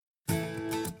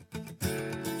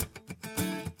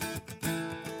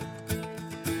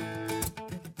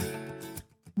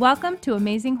Welcome to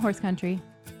Amazing Horse Country.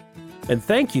 And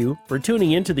thank you for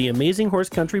tuning in to the Amazing Horse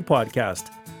Country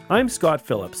podcast. I'm Scott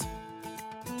Phillips.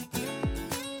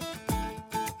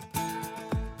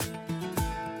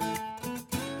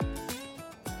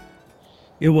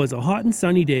 It was a hot and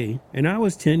sunny day, and I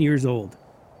was 10 years old.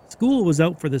 School was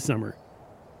out for the summer.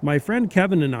 My friend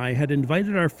Kevin and I had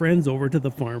invited our friends over to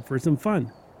the farm for some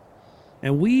fun.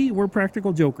 And we were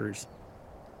practical jokers.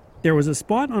 There was a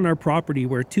spot on our property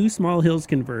where two small hills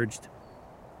converged.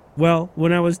 Well,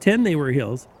 when I was 10 they were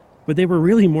hills, but they were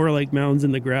really more like mounds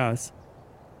in the grass.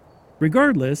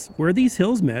 Regardless, where these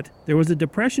hills met, there was a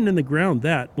depression in the ground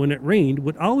that, when it rained,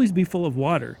 would always be full of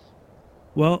water.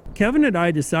 Well, Kevin and I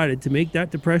decided to make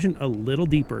that depression a little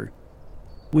deeper.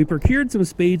 We procured some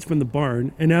spades from the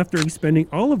barn, and after expending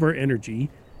all of our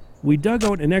energy, we dug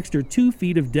out an extra 2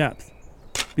 feet of depth.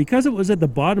 Because it was at the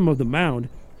bottom of the mound,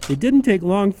 it didn't take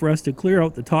long for us to clear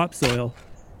out the topsoil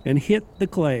and hit the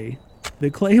clay.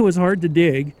 The clay was hard to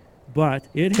dig, but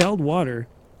it held water,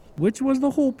 which was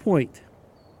the whole point.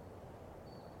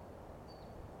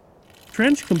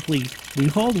 Trench complete, we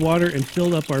hauled water and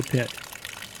filled up our pit.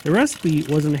 The recipe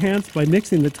was enhanced by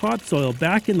mixing the topsoil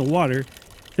back in the water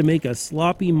to make a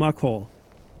sloppy muck hole.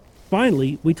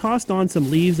 Finally, we tossed on some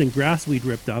leaves and grass we'd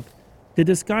ripped up to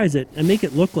disguise it and make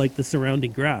it look like the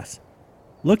surrounding grass.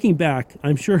 Looking back,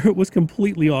 I'm sure it was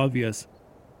completely obvious.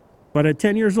 But at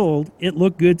 10 years old, it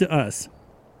looked good to us.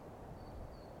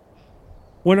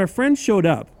 When our friends showed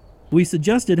up, we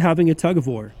suggested having a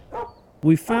tug-of-war.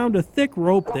 We found a thick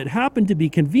rope that happened to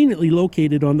be conveniently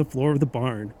located on the floor of the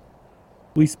barn.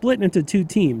 We split into 2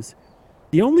 teams.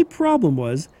 The only problem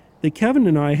was that Kevin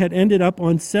and I had ended up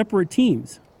on separate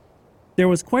teams. There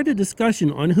was quite a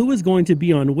discussion on who was going to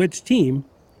be on which team,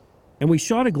 and we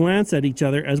shot a glance at each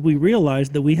other as we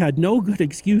realized that we had no good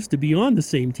excuse to be on the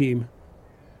same team.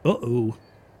 Uh-oh.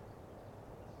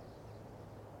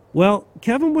 Well,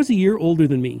 Kevin was a year older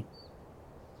than me,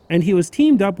 and he was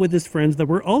teamed up with his friends that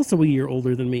were also a year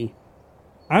older than me.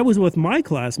 I was with my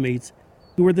classmates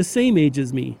who were the same age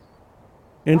as me.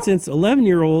 And since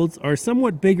 11-year-olds are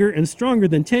somewhat bigger and stronger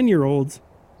than 10-year-olds,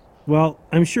 well,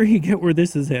 I'm sure you get where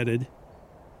this is headed.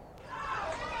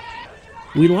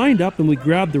 We lined up and we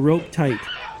grabbed the rope tight.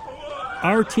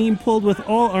 Our team pulled with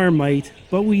all our might,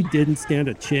 but we didn't stand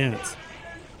a chance.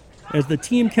 As the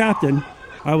team captain,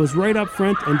 I was right up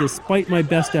front, and despite my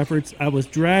best efforts, I was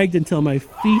dragged until my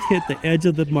feet hit the edge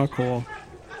of the muck hole,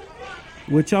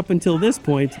 which up until this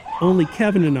point, only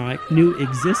Kevin and I knew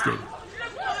existed.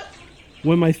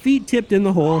 When my feet tipped in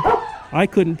the hole, I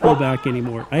couldn't pull back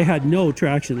anymore. I had no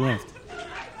traction left.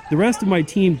 The rest of my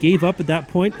team gave up at that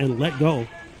point and let go.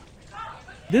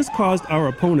 This caused our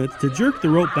opponents to jerk the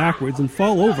rope backwards and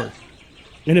fall over.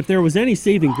 And if there was any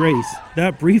saving grace,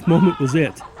 that brief moment was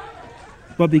it.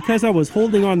 But because I was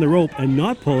holding on the rope and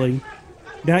not pulling,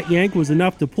 that yank was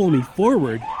enough to pull me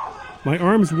forward, my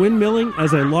arms windmilling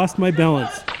as I lost my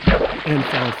balance and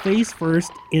fell face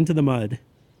first into the mud.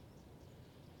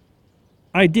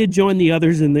 I did join the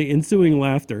others in the ensuing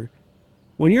laughter.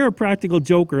 When you're a practical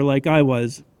joker like I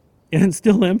was, and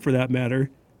still am for that matter,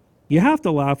 you have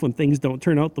to laugh when things don't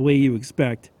turn out the way you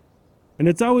expect. And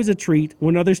it's always a treat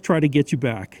when others try to get you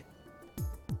back.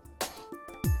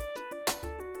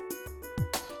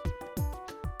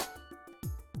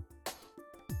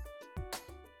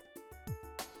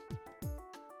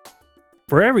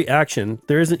 For every action,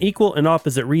 there is an equal and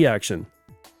opposite reaction.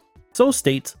 So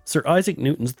states Sir Isaac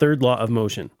Newton's third law of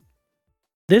motion.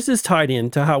 This is tied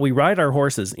in to how we ride our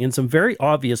horses in some very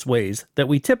obvious ways that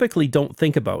we typically don't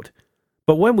think about.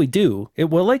 But when we do,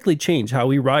 it will likely change how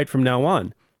we ride from now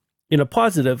on, in a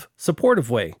positive,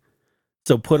 supportive way.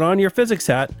 So put on your physics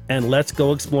hat and let's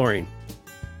go exploring.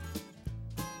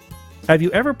 Have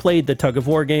you ever played the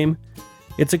tug-of-war game?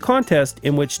 It's a contest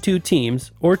in which 2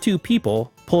 teams, or 2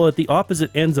 people, pull at the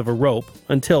opposite ends of a rope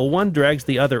until one drags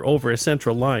the other over a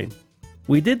central line.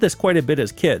 We did this quite a bit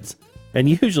as kids, and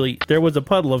usually there was a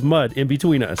puddle of mud in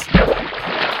between us.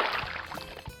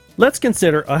 Let's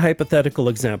consider a hypothetical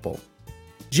example.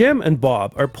 Jim and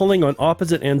Bob are pulling on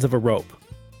opposite ends of a rope.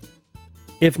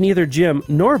 If neither Jim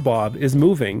nor Bob is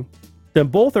moving, then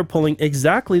both are pulling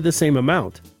exactly the same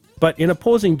amount, but in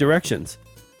opposing directions.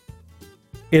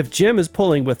 If Jim is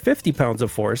pulling with 50 pounds of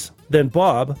force, then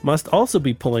Bob must also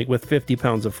be pulling with 50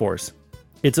 pounds of force.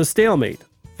 It's a stalemate.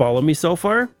 Follow me so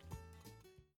far?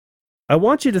 I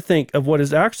want you to think of what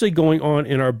is actually going on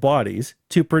in our bodies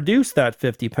to produce that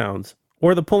 50 pounds,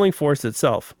 or the pulling force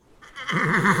itself.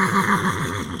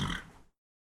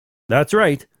 That's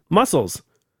right, muscles,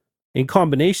 in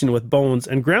combination with bones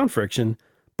and ground friction,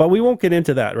 but we won't get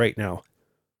into that right now.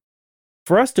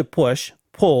 For us to push,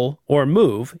 pull, or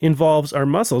move involves our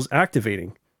muscles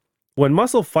activating. When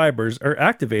muscle fibers are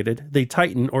activated, they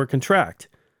tighten or contract.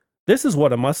 This is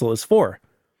what a muscle is for.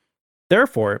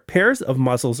 Therefore, pairs of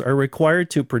muscles are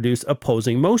required to produce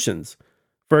opposing motions.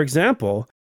 For example,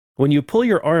 when you pull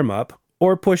your arm up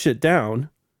or push it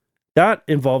down, that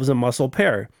involves a muscle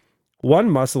pair. One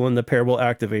muscle in the pair will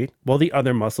activate while the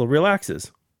other muscle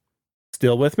relaxes.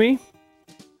 Still with me?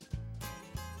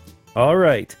 All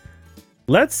right.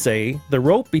 Let's say the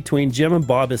rope between Jim and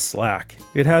Bob is slack.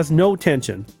 It has no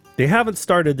tension. They haven't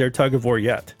started their tug of war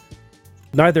yet.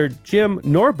 Neither Jim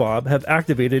nor Bob have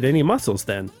activated any muscles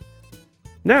then.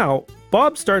 Now,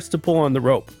 Bob starts to pull on the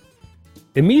rope.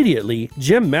 Immediately,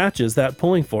 Jim matches that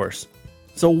pulling force.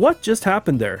 So what just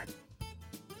happened there?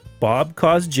 Bob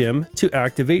caused Jim to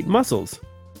activate muscles.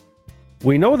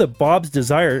 We know that Bob's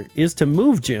desire is to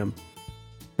move Jim,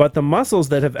 but the muscles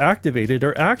that have activated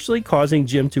are actually causing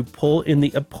Jim to pull in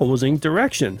the opposing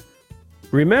direction.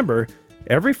 Remember,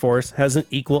 every force has an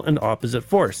equal and opposite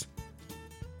force.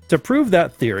 To prove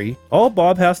that theory, all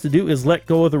Bob has to do is let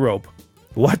go of the rope.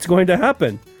 What's going to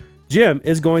happen? Jim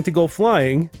is going to go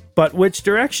flying, but which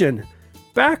direction?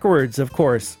 Backwards, of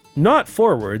course, not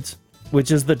forwards, which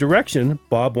is the direction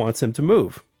Bob wants him to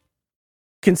move.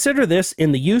 Consider this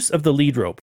in the use of the lead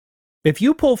rope. If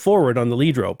you pull forward on the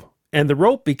lead rope and the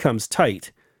rope becomes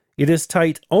tight, it is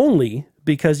tight only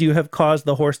because you have caused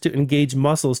the horse to engage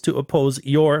muscles to oppose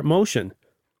your motion.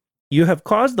 You have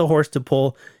caused the horse to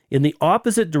pull in the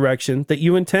opposite direction that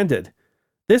you intended.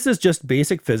 This is just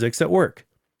basic physics at work.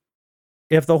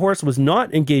 If the horse was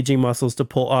not engaging muscles to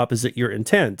pull opposite your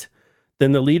intent,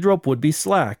 then the lead rope would be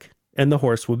slack and the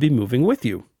horse would be moving with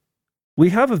you. We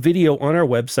have a video on our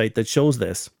website that shows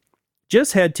this.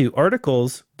 Just head to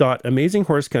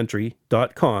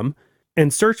articles.amazinghorseCountry.com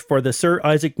and search for the Sir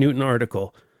Isaac Newton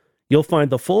article. You'll find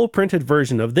the full printed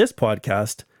version of this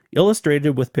podcast,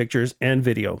 illustrated with pictures and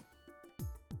video.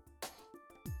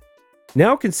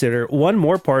 Now consider one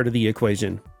more part of the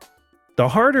equation. The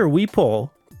harder we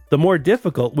pull, the more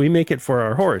difficult we make it for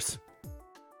our horse.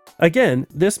 Again,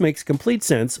 this makes complete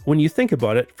sense when you think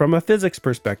about it from a physics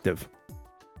perspective.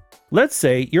 Let's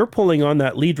say you're pulling on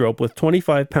that lead rope with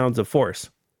 25 pounds of force.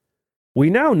 We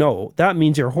now know that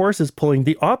means your horse is pulling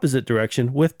the opposite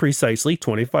direction with precisely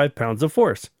 25 pounds of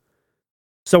force.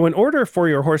 So in order for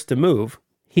your horse to move,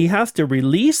 he has to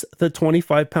release the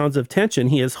 25 pounds of tension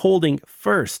he is holding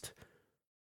first.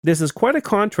 This is quite a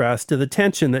contrast to the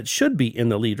tension that should be in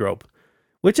the lead rope,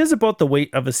 which is about the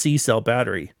weight of a C-cell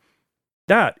battery.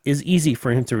 That is easy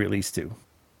for him to release to.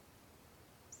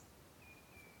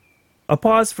 A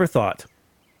pause for thought.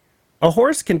 A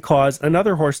horse can cause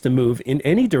another horse to move in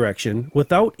any direction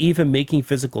without even making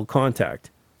physical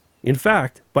contact. In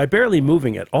fact, by barely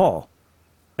moving at all.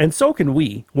 And so can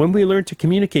we when we learn to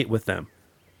communicate with them.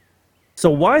 So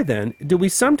why then do we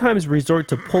sometimes resort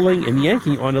to pulling and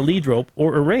yanking on a lead rope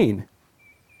or a rein?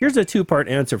 Here's a two-part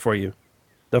answer for you.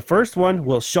 The first one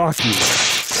will shock you.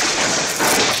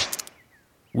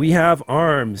 We have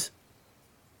arms.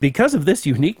 Because of this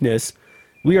uniqueness,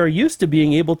 we are used to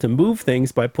being able to move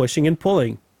things by pushing and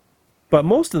pulling. But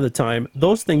most of the time,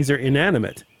 those things are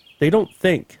inanimate. They don't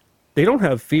think. They don't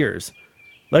have fears.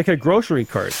 Like a grocery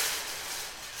cart.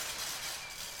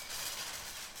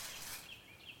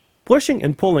 Pushing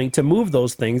and pulling to move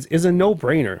those things is a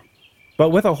no-brainer.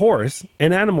 But with a horse,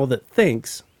 an animal that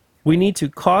thinks, we need to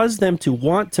cause them to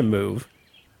want to move,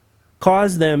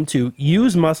 cause them to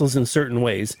use muscles in certain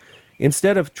ways,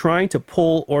 instead of trying to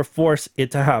pull or force it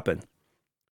to happen.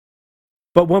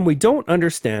 But when we don't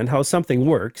understand how something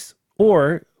works,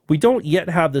 or we don't yet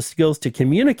have the skills to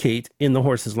communicate in the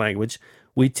horse's language,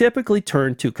 we typically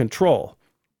turn to control.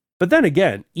 But then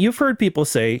again, you've heard people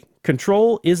say,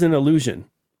 control is an illusion.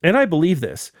 And I believe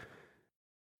this.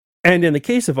 And in the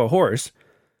case of a horse,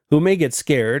 who may get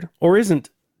scared or isn't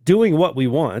doing what we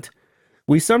want,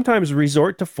 we sometimes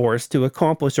resort to force to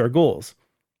accomplish our goals.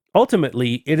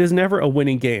 Ultimately, it is never a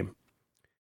winning game.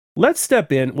 Let's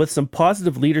step in with some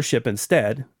positive leadership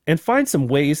instead and find some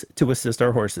ways to assist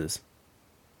our horses.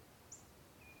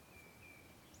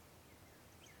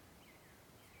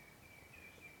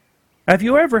 Have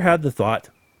you ever had the thought,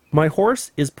 my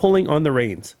horse is pulling on the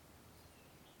reins?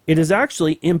 It is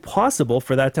actually impossible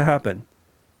for that to happen.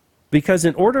 Because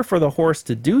in order for the horse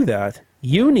to do that,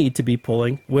 you need to be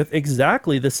pulling with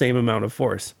exactly the same amount of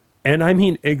force. And I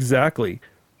mean exactly.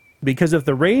 Because if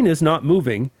the rein is not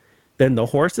moving, then the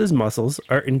horse's muscles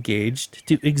are engaged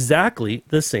to exactly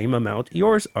the same amount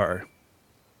yours are.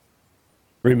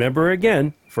 Remember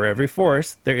again, for every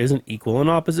force, there is an equal and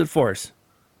opposite force.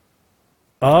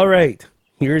 All right,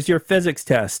 here's your physics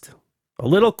test. A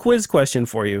little quiz question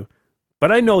for you.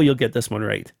 but I know you'll get this one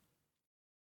right.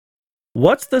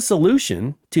 What's the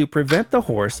solution to prevent the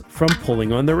horse from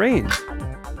pulling on the reins?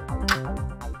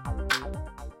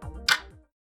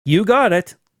 You got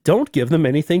it. Don't give them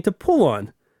anything to pull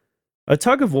on. A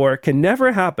tug of war can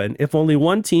never happen if only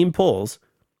one team pulls,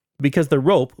 because the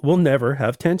rope will never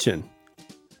have tension.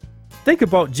 Think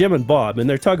about Jim and Bob in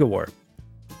their tug of war.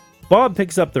 Bob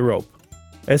picks up the rope.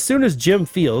 As soon as Jim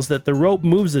feels that the rope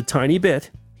moves a tiny bit,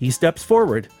 he steps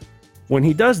forward. When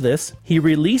he does this, he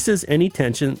releases any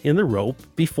tension in the rope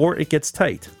before it gets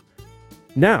tight.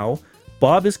 Now,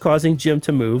 Bob is causing Jim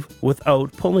to move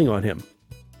without pulling on him.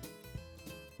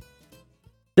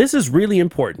 This is really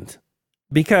important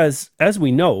because, as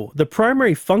we know, the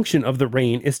primary function of the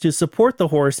rein is to support the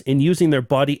horse in using their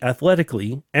body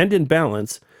athletically and in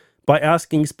balance by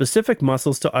asking specific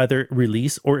muscles to either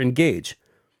release or engage.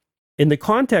 In the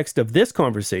context of this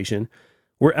conversation,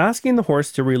 we're asking the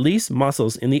horse to release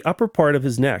muscles in the upper part of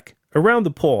his neck, around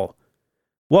the poll.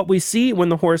 What we see when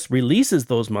the horse releases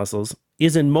those muscles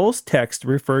is in most texts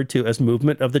referred to as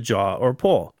movement of the jaw or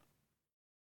poll.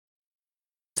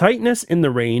 Tightness in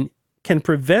the rein can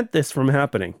prevent this from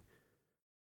happening.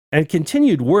 And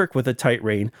continued work with a tight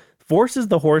rein forces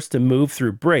the horse to move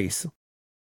through brace,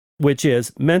 which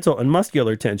is mental and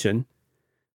muscular tension,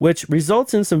 which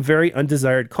results in some very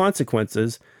undesired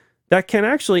consequences that can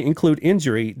actually include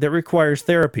injury that requires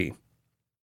therapy.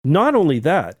 Not only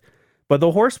that, but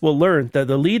the horse will learn that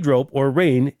the lead rope or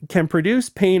rein can produce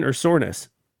pain or soreness.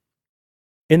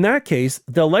 In that case,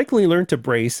 they'll likely learn to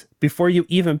brace before you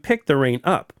even pick the rein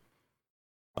up.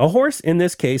 A horse in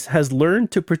this case has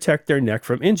learned to protect their neck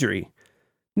from injury,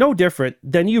 no different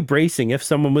than you bracing if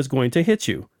someone was going to hit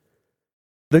you.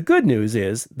 The good news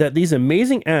is that these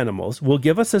amazing animals will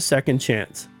give us a second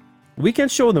chance. We can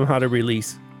show them how to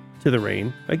release to the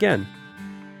rein again.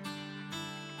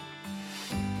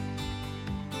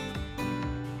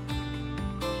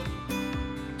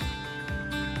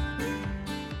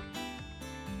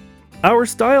 Our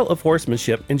style of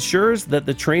horsemanship ensures that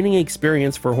the training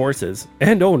experience for horses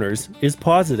and owners is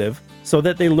positive so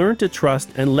that they learn to trust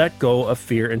and let go of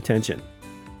fear and tension.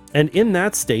 And in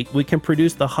that state, we can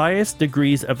produce the highest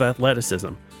degrees of athleticism,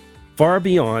 far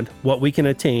beyond what we can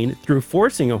attain through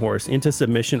forcing a horse into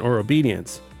submission or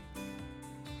obedience.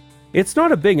 It's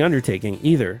not a big undertaking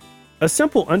either. A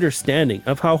simple understanding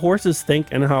of how horses think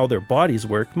and how their bodies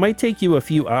work might take you a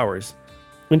few hours.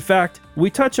 In fact, we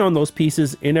touch on those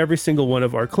pieces in every single one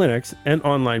of our clinics and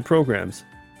online programs.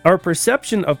 Our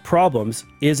perception of problems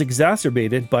is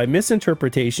exacerbated by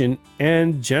misinterpretation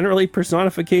and generally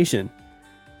personification.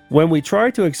 When we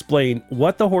try to explain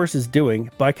what the horse is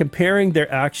doing by comparing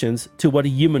their actions to what a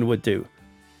human would do.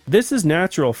 This is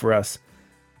natural for us.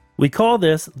 We call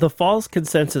this the false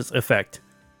consensus effect.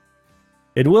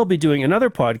 And we'll be doing another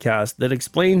podcast that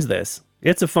explains this.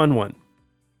 It's a fun one.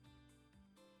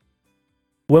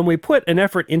 When we put an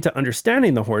effort into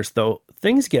understanding the horse, though,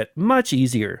 things get much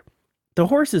easier. The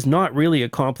horse is not really a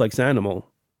complex animal,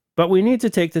 but we need to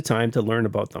take the time to learn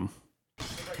about them.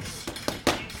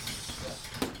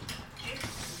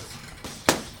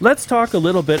 Let's talk a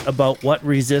little bit about what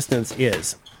resistance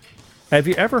is. Have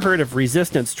you ever heard of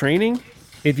resistance training?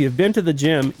 If you've been to the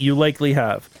gym, you likely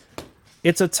have.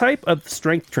 It's a type of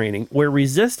strength training where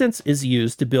resistance is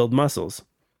used to build muscles.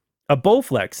 A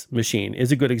Bowflex machine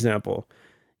is a good example.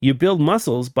 You build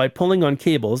muscles by pulling on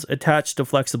cables attached to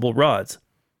flexible rods.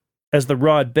 As the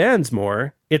rod bends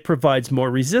more, it provides more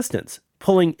resistance,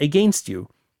 pulling against you.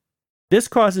 This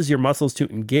causes your muscles to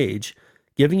engage,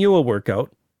 giving you a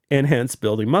workout, and hence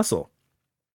building muscle.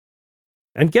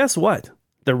 And guess what?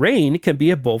 The rein can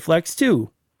be a Bowflex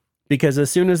too, because as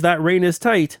soon as that rein is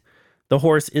tight, the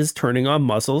horse is turning on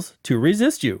muscles to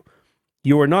resist you.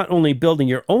 You are not only building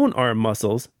your own arm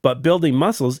muscles, but building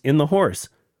muscles in the horse.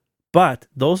 But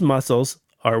those muscles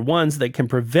are ones that can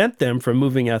prevent them from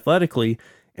moving athletically,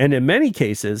 and in many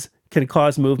cases can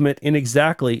cause movement in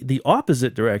exactly the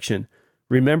opposite direction.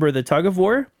 Remember the tug of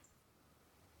war?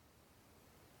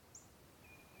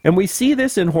 And we see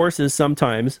this in horses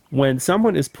sometimes when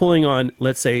someone is pulling on,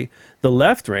 let's say, the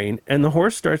left rein, and the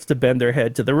horse starts to bend their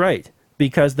head to the right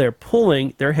because they're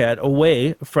pulling their head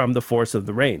away from the force of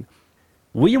the rein.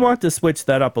 We want to switch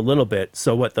that up a little bit,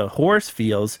 so what the horse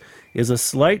feels is a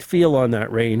slight feel on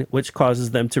that rein, which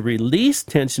causes them to release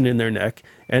tension in their neck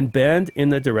and bend in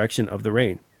the direction of the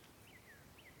rein.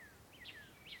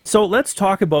 So let's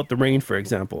talk about the rein, for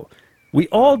example. We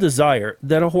all desire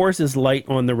that a horse is light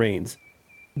on the reins.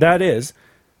 That is,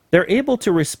 they're able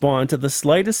to respond to the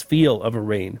slightest feel of a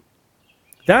rein.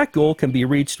 That goal can be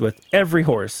reached with every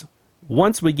horse,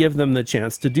 once we give them the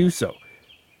chance to do so.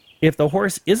 If the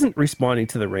horse isn't responding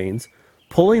to the reins,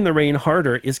 pulling the rein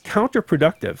harder is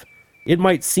counterproductive. It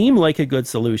might seem like a good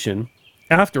solution.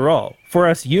 After all, for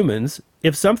us humans,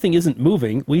 if something isn't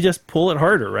moving, we just pull it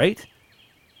harder, right?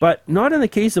 But not in the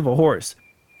case of a horse.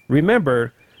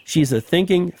 Remember, she's a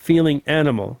thinking, feeling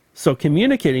animal, so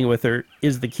communicating with her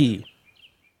is the key.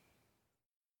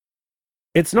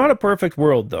 It's not a perfect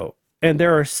world, though, and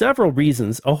there are several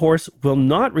reasons a horse will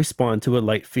not respond to a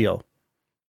light feel.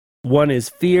 One is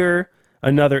fear,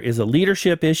 another is a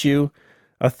leadership issue,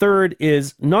 a third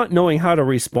is not knowing how to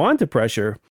respond to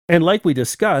pressure, and like we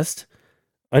discussed,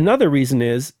 another reason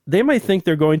is they might think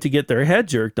they're going to get their head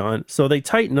jerked on, so they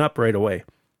tighten up right away.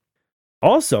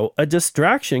 Also, a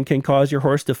distraction can cause your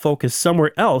horse to focus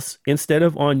somewhere else instead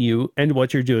of on you and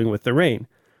what you're doing with the rein.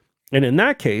 And in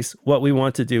that case, what we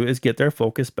want to do is get their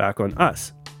focus back on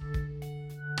us.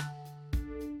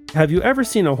 Have you ever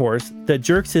seen a horse that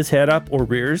jerks his head up or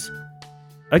rears?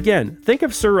 Again, think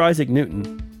of Sir Isaac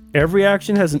Newton. Every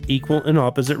action has an equal and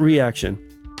opposite reaction.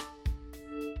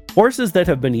 Horses that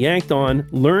have been yanked on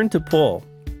learn to pull.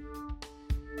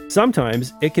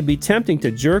 Sometimes it can be tempting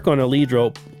to jerk on a lead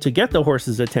rope to get the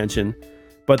horse's attention,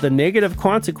 but the negative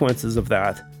consequences of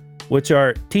that, which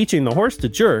are teaching the horse to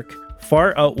jerk,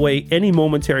 far outweigh any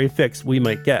momentary fix we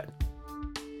might get.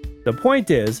 The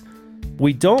point is,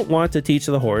 we don't want to teach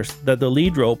the horse that the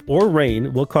lead rope or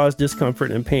rein will cause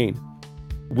discomfort and pain.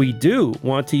 We do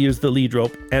want to use the lead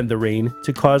rope and the rein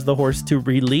to cause the horse to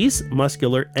release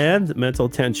muscular and mental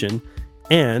tension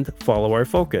and follow our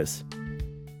focus.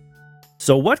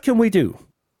 So what can we do?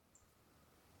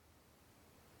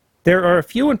 There are a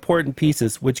few important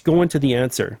pieces which go into the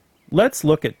answer. Let's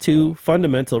look at two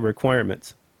fundamental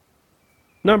requirements.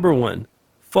 Number 1,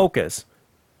 focus.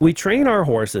 We train our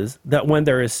horses that when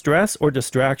there is stress or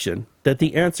distraction, that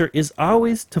the answer is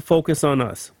always to focus on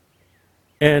us.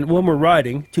 And when we're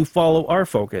riding, to follow our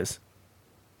focus.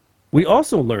 We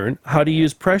also learn how to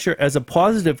use pressure as a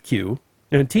positive cue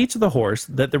and teach the horse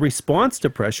that the response to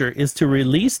pressure is to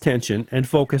release tension and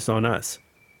focus on us.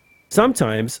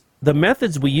 Sometimes, the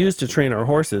methods we use to train our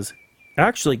horses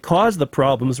actually cause the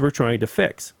problems we're trying to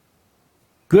fix.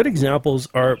 Good examples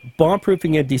are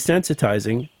bomb-proofing and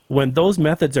desensitizing, when those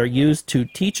methods are used to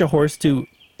teach a horse to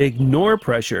ignore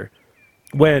pressure,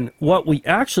 when what we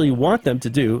actually want them to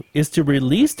do is to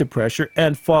release the pressure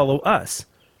and follow us.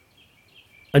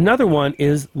 Another one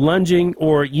is lunging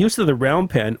or use of the round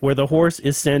pen, where the horse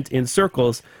is sent in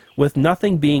circles with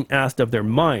nothing being asked of their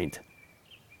mind.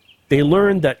 They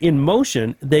learn that in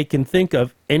motion they can think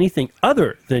of anything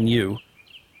other than you.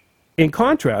 In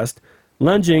contrast,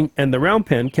 lunging and the round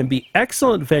pen can be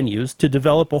excellent venues to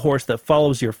develop a horse that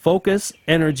follows your focus,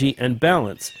 energy, and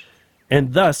balance,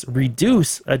 and thus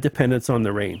reduce a dependence on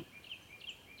the rein.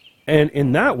 And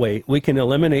in that way, we can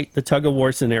eliminate the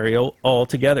tug-of-war scenario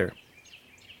altogether.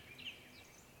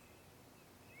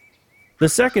 The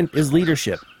second is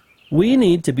leadership. We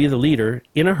need to be the leader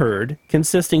in a herd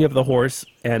consisting of the horse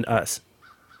and us.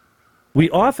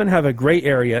 We often have a gray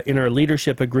area in our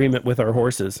leadership agreement with our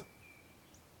horses.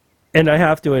 And I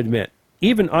have to admit,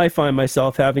 even I find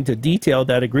myself having to detail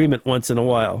that agreement once in a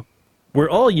while. We're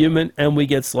all human and we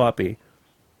get sloppy.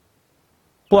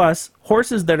 Plus,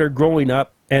 horses that are growing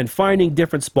up and finding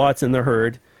different spots in the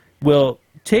herd will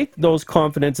take those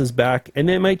confidences back, and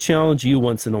they might challenge you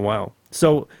once in a while.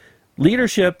 So,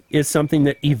 leadership is something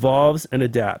that evolves and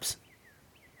adapts.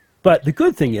 But the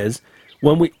good thing is,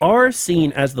 when we are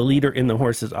seen as the leader in the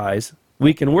horse's eyes,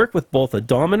 we can work with both a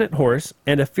dominant horse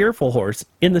and a fearful horse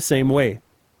in the same way.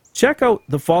 Check out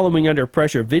the Following Under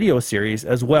Pressure video series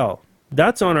as well.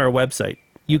 That's on our website.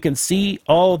 You can see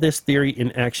all this theory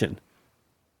in action.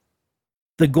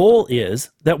 The goal is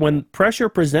that when pressure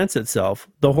presents itself,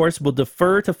 the horse will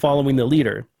defer to following the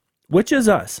leader, which is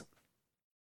us.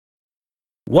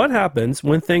 What happens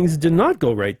when things do not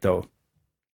go right, though?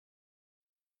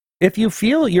 If you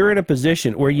feel you're in a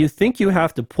position where you think you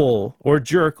have to pull or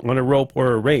jerk on a rope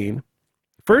or a rein,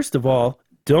 first of all,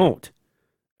 don't,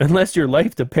 unless your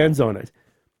life depends on it.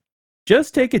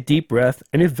 Just take a deep breath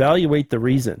and evaluate the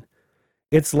reason.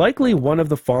 It's likely one of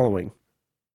the following.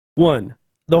 1.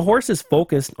 The horse is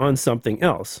focused on something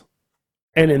else.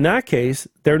 And in that case,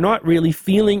 they're not really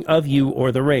feeling of you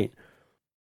or the rein.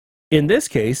 In this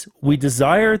case, we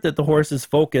desire that the horse's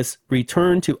focus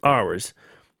return to ours.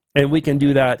 And we can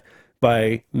do that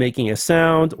by making a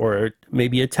sound, or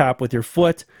maybe a tap with your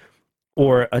foot,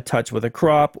 or a touch with a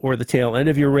crop or the tail end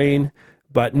of your rein,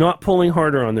 but not pulling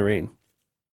harder on the rein.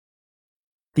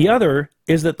 The other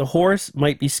is that the horse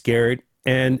might be scared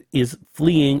and is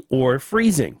fleeing or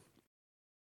freezing.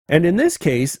 And in this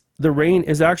case, the rein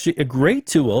is actually a great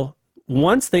tool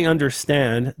once they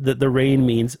understand that the rein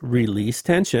means release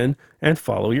tension and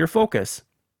follow your focus.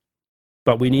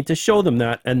 But we need to show them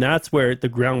that, and that's where the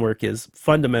groundwork is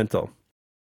fundamental.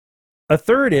 A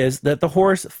third is that the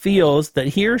horse feels that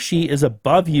he or she is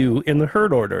above you in the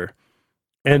herd order,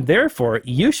 and therefore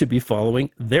you should be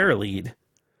following their lead.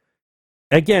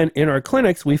 Again, in our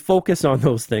clinics, we focus on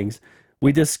those things.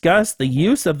 We discuss the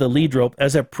use of the lead rope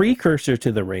as a precursor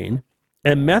to the rein,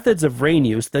 and methods of rein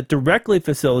use that directly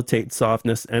facilitate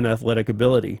softness and athletic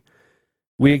ability.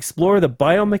 We explore the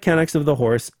biomechanics of the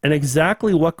horse and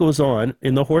exactly what goes on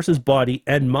in the horse's body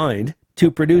and mind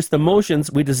to produce the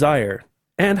motions we desire,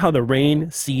 and how the rein,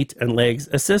 seat, and legs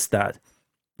assist that.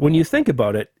 When you think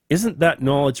about it, isn't that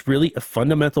knowledge really a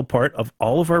fundamental part of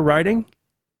all of our riding?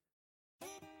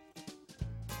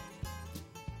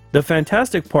 The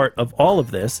fantastic part of all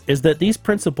of this is that these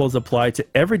principles apply to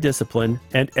every discipline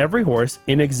and every horse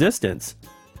in existence.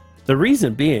 The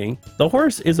reason being, the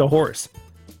horse is a horse.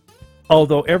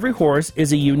 Although every horse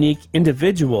is a unique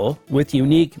individual with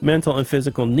unique mental and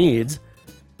physical needs,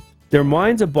 their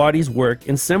minds and bodies work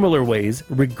in similar ways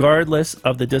regardless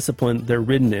of the discipline they're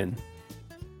ridden in.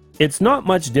 It's not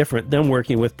much different than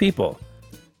working with people.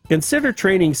 Consider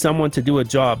training someone to do a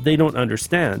job they don't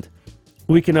understand.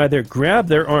 We can either grab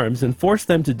their arms and force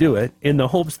them to do it in the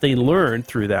hopes they learn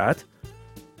through that,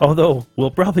 although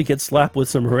we'll probably get slapped with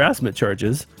some harassment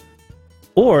charges,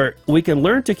 or we can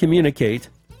learn to communicate,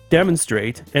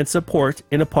 demonstrate, and support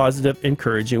in a positive,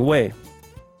 encouraging way.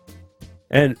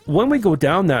 And when we go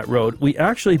down that road, we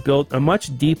actually build a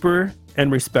much deeper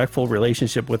and respectful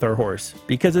relationship with our horse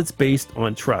because it's based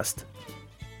on trust.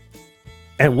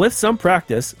 And with some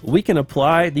practice, we can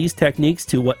apply these techniques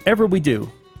to whatever we do,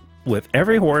 with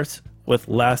every horse, with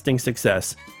lasting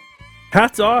success.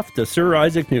 Hats off to Sir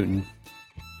Isaac Newton.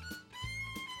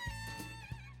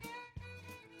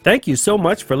 Thank you so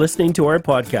much for listening to our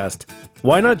podcast.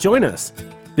 Why not join us?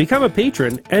 Become a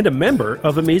patron and a member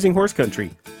of Amazing Horse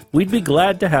Country. We'd be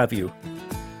glad to have you.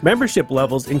 Membership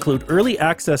levels include early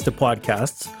access to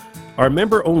podcasts, our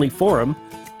member-only forum,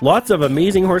 lots of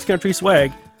Amazing Horse Country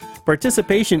swag,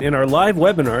 participation in our live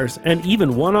webinars, and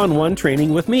even one-on-one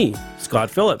training with me, Scott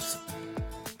Phillips.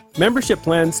 Membership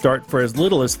plans start for as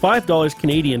little as $5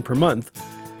 Canadian per month,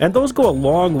 and those go a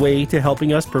long way to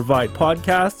helping us provide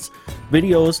podcasts,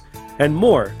 videos, and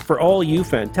more for all you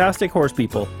fantastic horse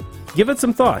people. Give it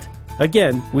some thought.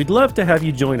 Again, we'd love to have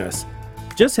you join us.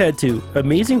 Just head to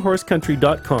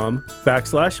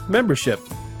AmazingHorseCountry.com/membership.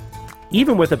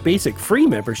 Even with a basic free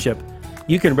membership,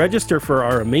 you can register for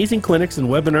our amazing clinics and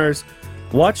webinars,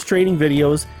 watch training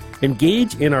videos,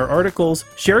 engage in our articles,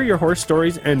 share your horse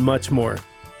stories, and much more.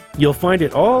 You'll find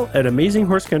it all at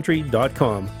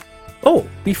AmazingHorseCountry.com. Oh,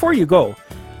 before you go,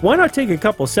 why not take a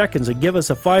couple seconds and give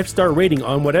us a 5-star rating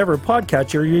on whatever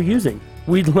podcatcher you're using?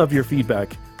 We'd love your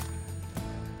feedback.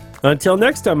 Until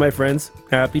next time, my friends,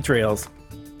 happy trails.